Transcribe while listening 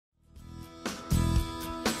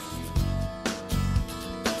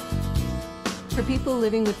For people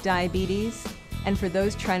living with diabetes, and for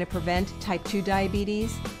those trying to prevent type 2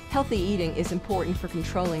 diabetes, healthy eating is important for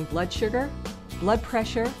controlling blood sugar, blood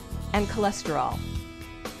pressure, and cholesterol.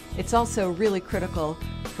 It's also really critical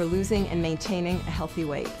for losing and maintaining a healthy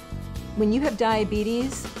weight. When you have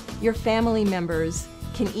diabetes, your family members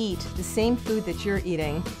can eat the same food that you're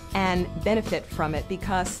eating and benefit from it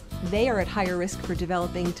because they are at higher risk for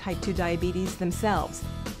developing type 2 diabetes themselves.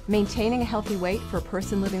 Maintaining a healthy weight for a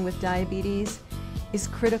person living with diabetes is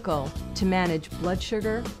critical to manage blood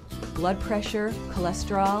sugar, blood pressure,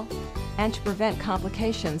 cholesterol, and to prevent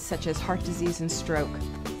complications such as heart disease and stroke.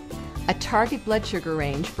 A target blood sugar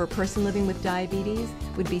range for a person living with diabetes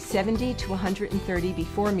would be 70 to 130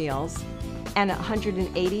 before meals and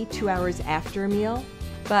 180 2 hours after a meal.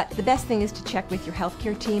 But the best thing is to check with your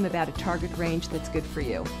healthcare team about a target range that's good for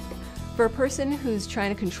you. For a person who's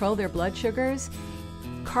trying to control their blood sugars,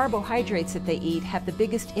 carbohydrates that they eat have the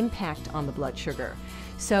biggest impact on the blood sugar.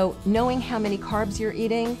 So knowing how many carbs you're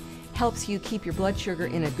eating helps you keep your blood sugar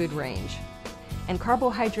in a good range. And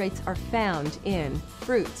carbohydrates are found in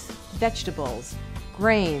fruits, vegetables,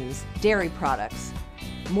 grains, dairy products,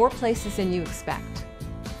 more places than you expect.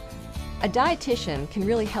 A dietitian can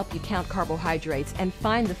really help you count carbohydrates and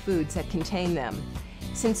find the foods that contain them.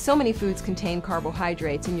 Since so many foods contain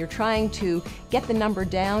carbohydrates and you're trying to get the number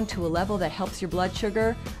down to a level that helps your blood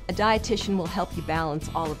sugar, a dietitian will help you balance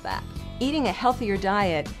all of that. Eating a healthier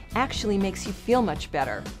diet actually makes you feel much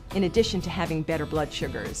better, in addition to having better blood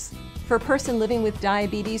sugars. For a person living with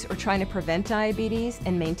diabetes or trying to prevent diabetes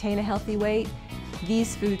and maintain a healthy weight,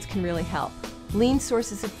 these foods can really help. Lean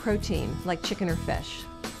sources of protein, like chicken or fish.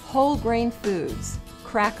 Whole grain foods,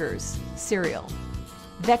 crackers, cereal.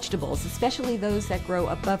 Vegetables, especially those that grow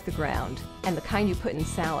above the ground, and the kind you put in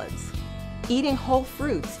salads. Eating whole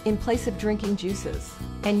fruits in place of drinking juices.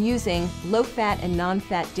 And using low-fat and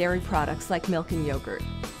non-fat dairy products like milk and yogurt.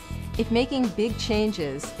 If making big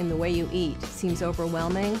changes in the way you eat seems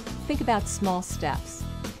overwhelming, think about small steps.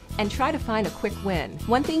 And try to find a quick win.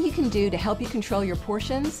 One thing you can do to help you control your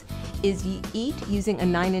portions is you eat using a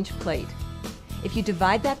 9-inch plate. If you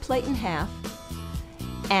divide that plate in half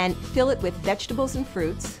and fill it with vegetables and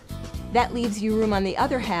fruits, that leaves you room on the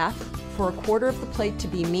other half for a quarter of the plate to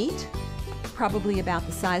be meat, probably about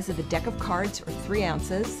the size of a deck of cards or 3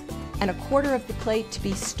 ounces, and a quarter of the plate to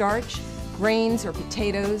be starch, grains or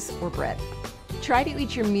potatoes or bread. Try to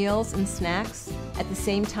eat your meals and snacks at the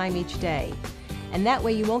same time each day, and that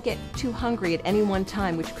way you won't get too hungry at any one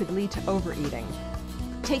time, which could lead to overeating.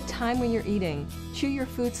 Take time when you're eating. Chew your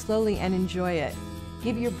food slowly and enjoy it.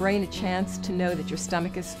 Give your brain a chance to know that your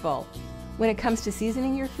stomach is full. When it comes to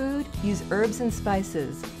seasoning your food, use herbs and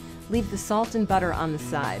spices. Leave the salt and butter on the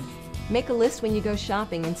side. Make a list when you go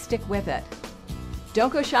shopping and stick with it.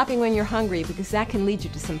 Don't go shopping when you're hungry because that can lead you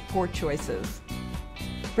to some poor choices.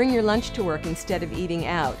 Bring your lunch to work instead of eating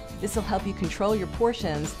out. This will help you control your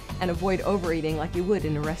portions and avoid overeating like you would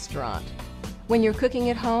in a restaurant. When you're cooking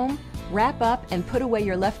at home, wrap up and put away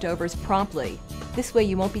your leftovers promptly. This way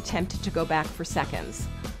you won't be tempted to go back for seconds.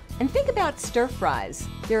 And think about stir fries.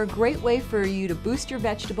 They're a great way for you to boost your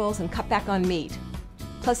vegetables and cut back on meat.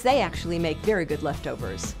 Plus, they actually make very good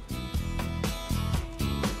leftovers.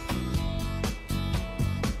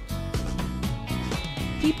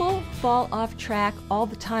 People fall off track all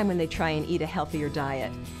the time when they try and eat a healthier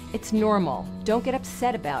diet. It's normal. Don't get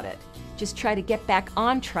upset about it. Just try to get back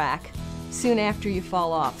on track soon after you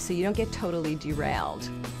fall off so you don't get totally derailed.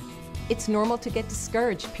 It's normal to get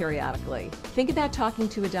discouraged periodically. Think about talking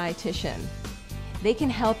to a dietitian. They can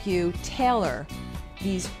help you tailor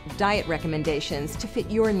these diet recommendations to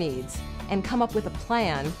fit your needs and come up with a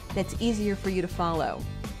plan that's easier for you to follow.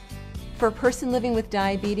 For a person living with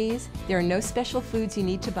diabetes, there are no special foods you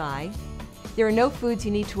need to buy. There are no foods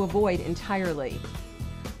you need to avoid entirely.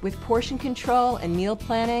 With portion control and meal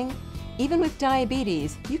planning, even with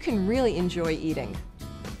diabetes, you can really enjoy eating.